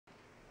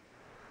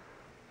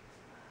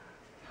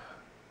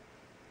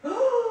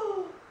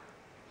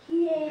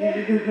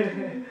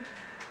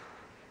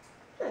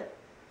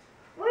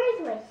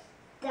Where's my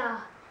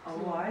stocking?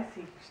 Oh, I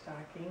see your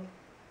stocking.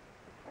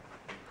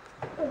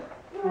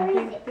 Where I is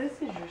think it? this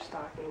is your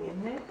stocking,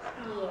 isn't it?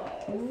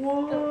 Yes.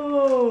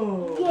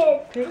 Whoa!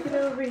 Yes. Take it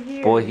over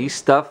here. Boy, he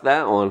stuffed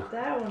that one.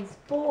 That one's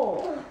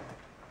full.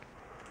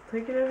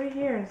 Take it over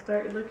here and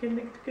start looking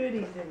at the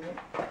goodies in it.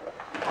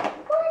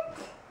 What?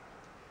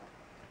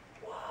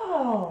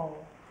 Whoa!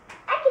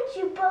 I can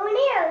shoot bow and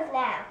arrows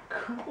now.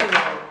 Cool.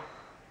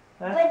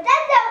 But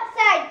that's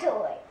outside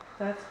toy.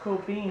 That's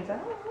cool beans. I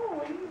don't know.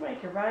 Well, you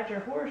make her ride your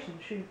horse and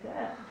shoot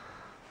that.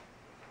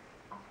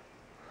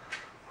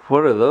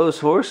 What are those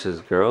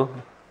horses, girl?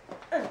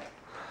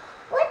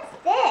 What's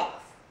this?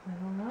 I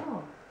don't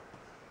know.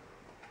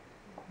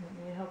 Want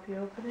me to help you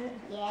open it?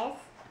 Yes.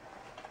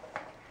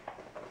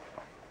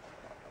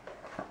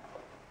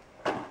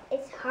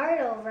 It's hard,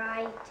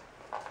 alright.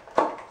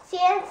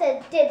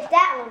 Santa did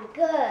that one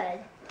good.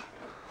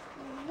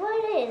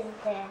 What is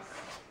this?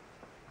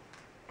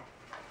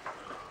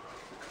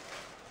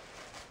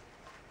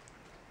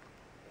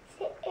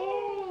 It's an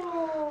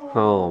earring.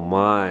 Oh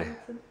my.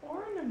 It's an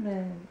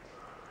ornament.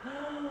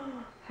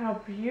 How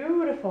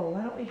beautiful.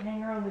 Why don't we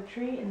hang her on the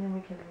tree and then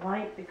we can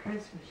light the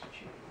Christmas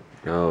tree.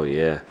 Oh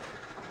yeah.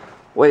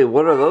 Wait,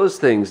 what are those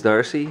things,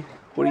 Darcy?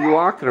 What are you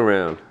walking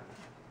around?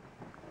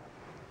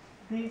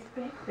 These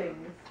big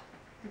things.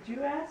 Did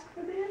you ask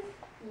for this?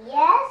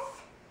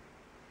 Yes.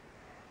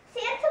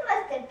 Santa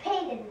must have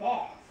painted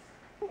this.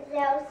 His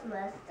house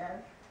must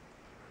have.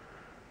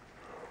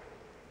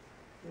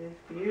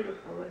 It's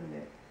beautiful, isn't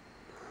it?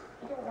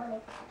 I don't want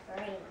it to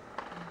break.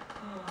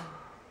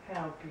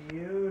 How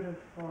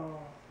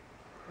beautiful.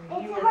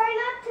 It's hard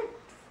not to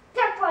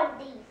step on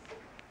these.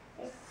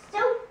 They're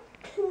so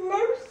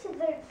close to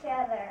each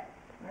other.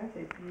 Aren't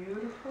they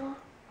beautiful?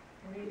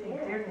 What do you think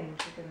their names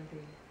are going to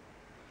be?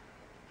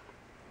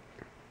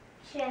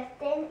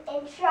 Tristan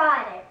and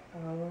Trotter.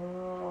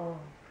 Oh.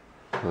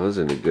 Those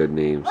are the good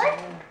names. What?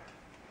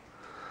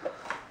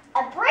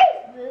 A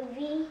Brave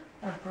movie?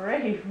 A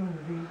Brave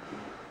movie.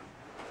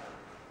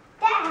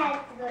 That has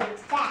to go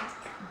to that.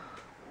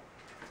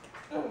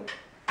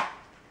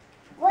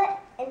 What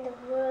in the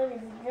world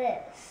is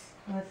this?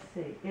 Let's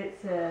see. It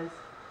says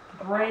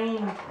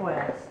Brain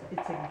Quest.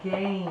 It's a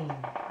game.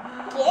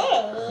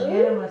 Game?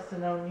 Santa must have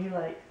known you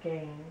like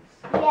games.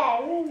 Yeah,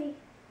 I really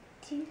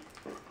do.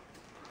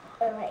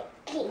 I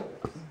like games.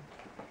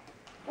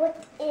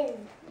 What is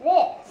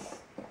this?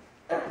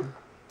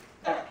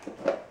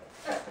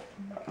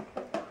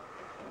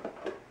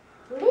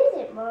 What is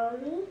it,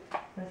 Mommy?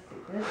 Let's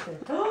see. This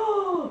says,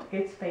 oh,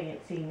 it's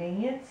Fancy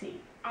Nancy.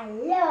 I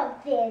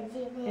love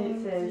Fancy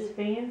Nancy. It says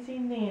Fancy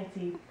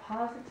Nancy,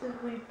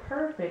 positively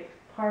perfect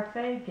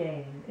parfait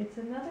game. It's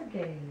another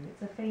game.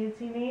 It's a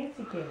Fancy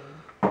Nancy game.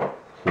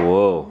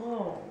 Whoa.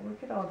 Whoa,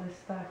 look at all this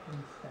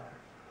stocking stuff.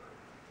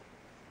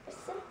 There's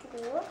something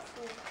else.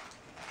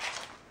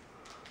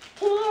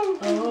 Candy.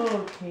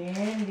 Oh,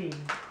 candy.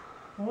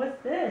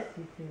 What's this,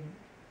 you think?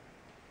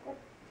 What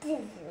is in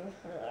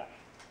here?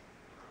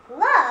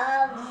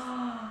 Gloves.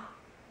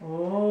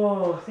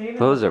 Oh, see?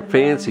 Those are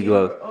fancy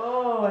gloves.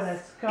 Oh, and a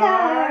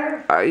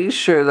scarf. Are you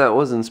sure that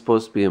wasn't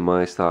supposed to be in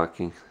my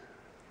stocking?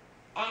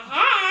 A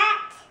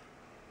hat.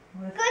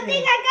 Let's Good see.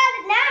 thing I got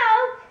it now.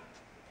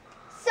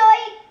 So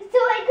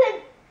I could.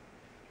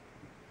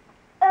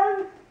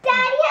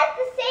 Daddy has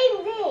the same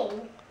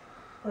thing.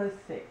 Let's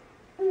see.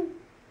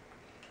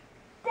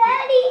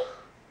 Daddy.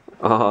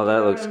 Oh,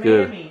 that looks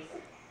good.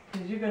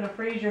 Because you're going to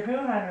freeze your Who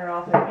Hunter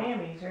off at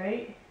Mammy's,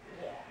 right?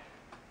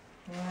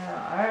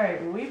 Yeah. All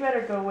right, well, we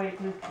better go wake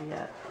Lucy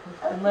up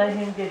and let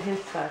him get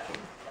his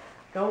stocking.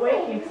 Go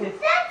wake him, sis.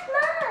 That's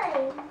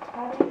mine.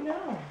 How do you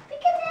know?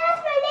 Because it has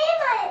my name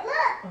on it.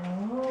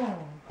 Look. Oh.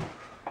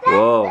 That's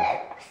Whoa.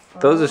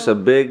 Luke's. Those are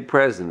some big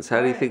presents. How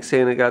do you think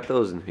Santa got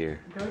those in here?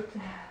 Go to